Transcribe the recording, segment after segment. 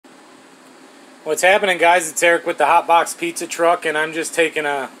What's happening, guys? It's Eric with the Hot Box Pizza Truck, and I'm just taking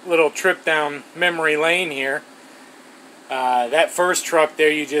a little trip down memory lane here. That first truck there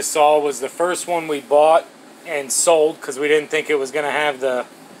you just saw was the first one we bought and sold because we didn't think it was going to have the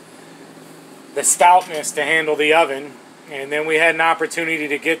stoutness to handle the oven. And then we had an opportunity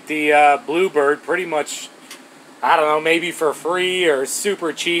to get the Bluebird pretty much, I don't know, maybe for free or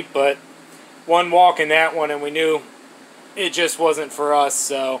super cheap, but one walk in that one and we knew it just wasn't for us.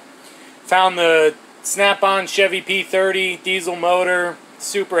 So found the snap-on Chevy P30 diesel motor,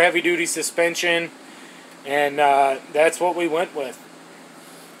 super heavy-duty suspension, and that's what we went with.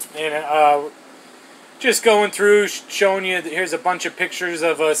 And just going through, showing you, here's a bunch of pictures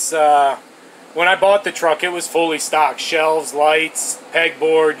of us. When I bought the truck, it was fully stocked. Shelves, lights,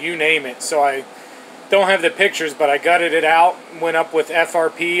 pegboard, you name it. So I don't have the pictures, but I gutted it out, went up with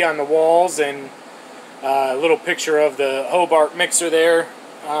FRP on the walls, and a little picture of the Hobart mixer there.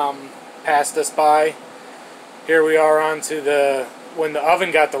 Passed us by. Here we are on to when the oven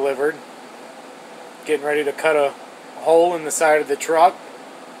got delivered. Getting ready to cut a hole in the side of the truck.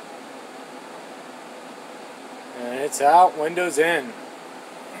 And it's out, windows in.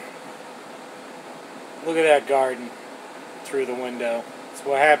 Look at that garden through the window. It's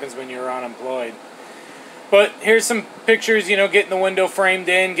what happens when you're unemployed. But here's some pictures, you know, getting the window framed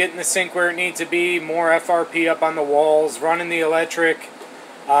in, getting the sink where it needs to be, more FRP up on the walls, running the electric.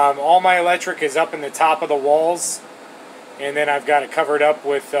 All my electric is up in the top of the walls, and then I've got it covered up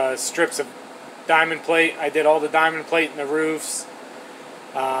with strips of diamond plate. I did all the diamond plate in the roofs.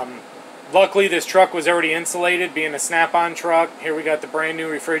 Luckily, this truck was already insulated, being a snap-on truck. Here we got the brand new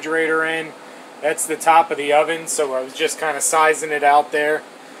refrigerator in. That's the top of the oven, so I was just kind of sizing it out there,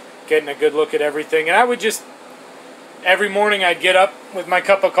 getting a good look at everything. And I would just, every morning I'd get up with my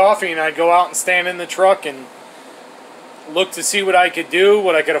cup of coffee and I'd go out and stand in the truck and look to see what I could do,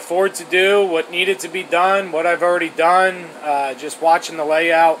 what I could afford to do, what needed to be done, what I've already done, just watching the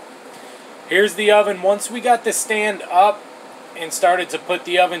layout. Here's the oven. Once we got the stand up and started to put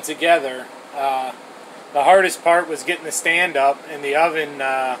the oven together, the hardest part was getting the stand up, and the oven,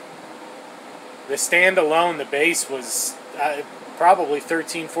 the stand alone, the base was probably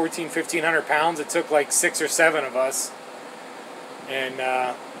 13, 14, 1,500 pounds. It took like 6 or 7 of us.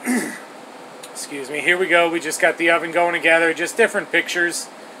 And excuse me, here we go. We just got the oven going together, just different pictures.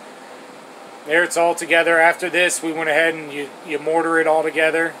 There, it's all together. After this, we went ahead and you mortar it all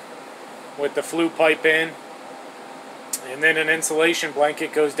together with the flue pipe in. And then an insulation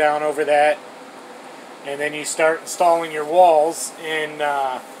blanket goes down over that. And then you start installing your walls.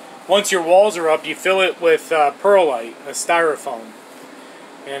 And once your walls are up, you fill it with perlite, a styrofoam.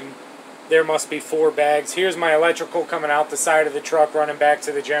 And there must be 4 bags. Here's my electrical coming out the side of the truck, running back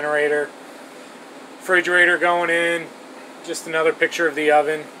to the generator. Refrigerator going in. Just another picture of the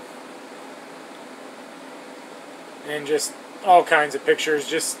oven. And just all kinds of pictures.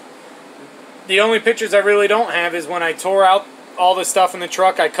 Just the only pictures I really don't have is when I tore out all the stuff in the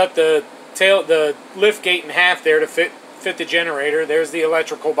truck. I cut the lift gate in half there to fit the generator. There's the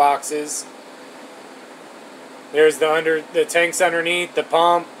electrical boxes. There's the tanks underneath, the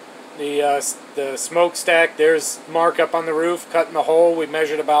pump, the smokestack. There's mark up on the roof, cutting the hole. We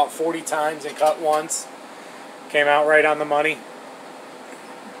measured about 40 times and cut once. Came out right on the money.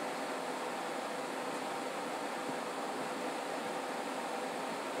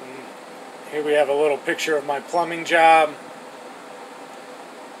 And here we have a little picture of my plumbing job.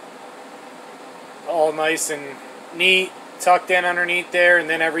 All nice and neat, tucked in underneath there, and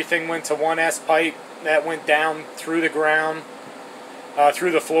then everything went to 1S pipe that went down through the ground,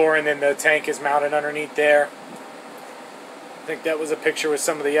 through the floor, and then the tank is mounted underneath there. I think that was a picture with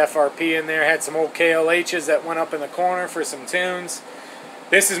some of the FRP in there. Had some old KLHs that went up in the corner for some tunes.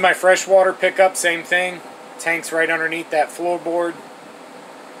 This is my freshwater pickup, same thing. Tank's right underneath that floorboard.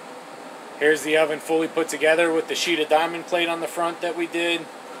 Here's the oven fully put together with the sheet of diamond plate on the front that we did.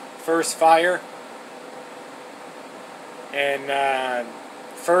 First fire. And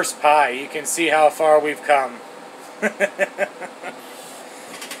first pie. You can see how far we've come.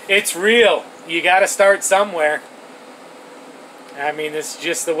 It's real. You got to start somewhere. I mean, it's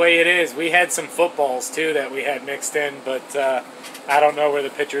just the way it is. We had some footballs too that we had mixed in, but I don't know where the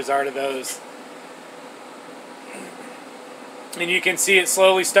pictures are to those. And you can see it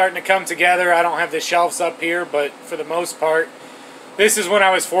slowly starting to come together. I don't have the shelves up here, but for the most part, this is when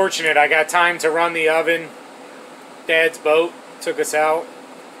I was fortunate. I got time to run the oven. Dad's boat took us out.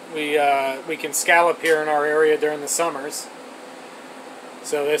 We can scallop here in our area during the summers.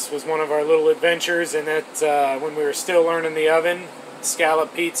 So this was one of our little adventures, and that when we were still learning the oven,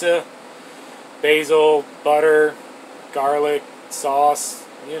 scallop pizza, basil, butter, garlic, sauce,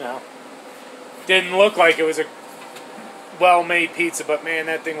 you know. Didn't look like it was a well-made pizza, but man,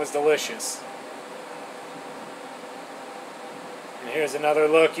 that thing was delicious. And here's another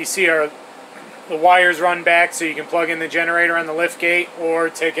look. You see the wires run back so you can plug in the generator on the lift gate or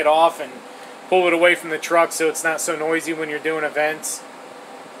take it off and pull it away from the truck so it's not so noisy when you're doing events.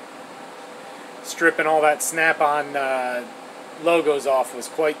 Stripping all that Snap-on logos off was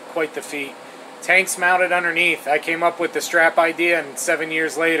quite the feat. Tanks mounted underneath. I came up with the strap idea, and 7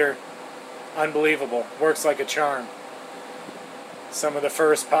 years later, unbelievable. Works like a charm. Some of the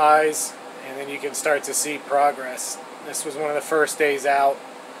first pies, and then you can start to see progress. This was one of the first days out.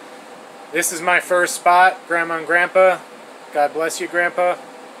 This is my first spot. Grandma and Grandpa, God bless you, Grandpa,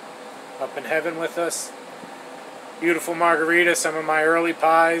 up in heaven with us. Beautiful margarita, some of my early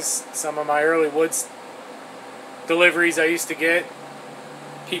pies, some of my early woods deliveries I used to get.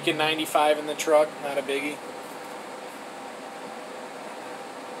 Peaking 95 in the truck, not a biggie.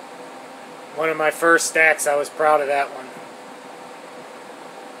 One of my first stacks, I was proud of that one.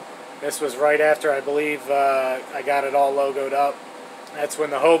 This was right after, I believe, I got it all logoed up. That's when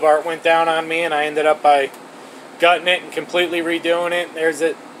the Hobart went down on me, and I ended up by gutting it and completely redoing it. There's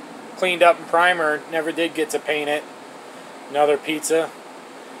it cleaned up and primer. Never did get to paint it. Another pizza.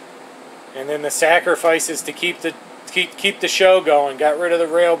 And then the sacrifices to keep the show going. Got rid of the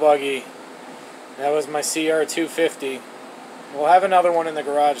rail buggy. That was my CR250. We'll have another one in the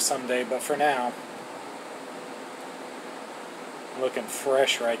garage someday, but for now, looking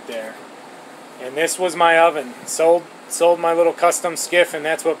fresh right there. And this was my oven. Sold my little custom skiff, and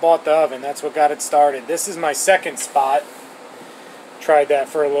that's what bought the oven. That's what got it started. This is my second spot. Tried that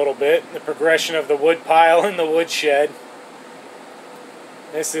for a little bit. The progression of the wood pile in the wood shed.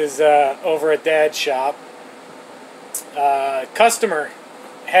 This is over at Dad's shop. Customer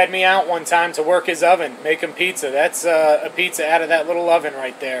had me out one time to work his oven, make him pizza. That's a pizza out of that little oven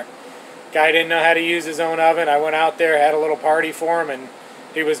right there. Guy didn't know how to use his own oven. I went out there, had a little party for him, and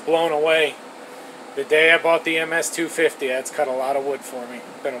he was blown away. The day I bought the MS250, that's cut a lot of wood for me.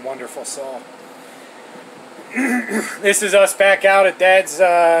 Been a wonderful saw. This is us back out at Dad's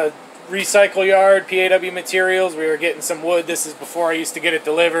recycle yard, PAW Materials. We were getting some wood. This is before I used to get it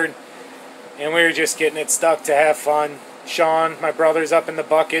delivered. And we were just getting it stuck to have fun. Sean, my brother's up in the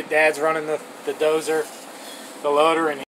bucket. Dad's running the dozer, the loader, and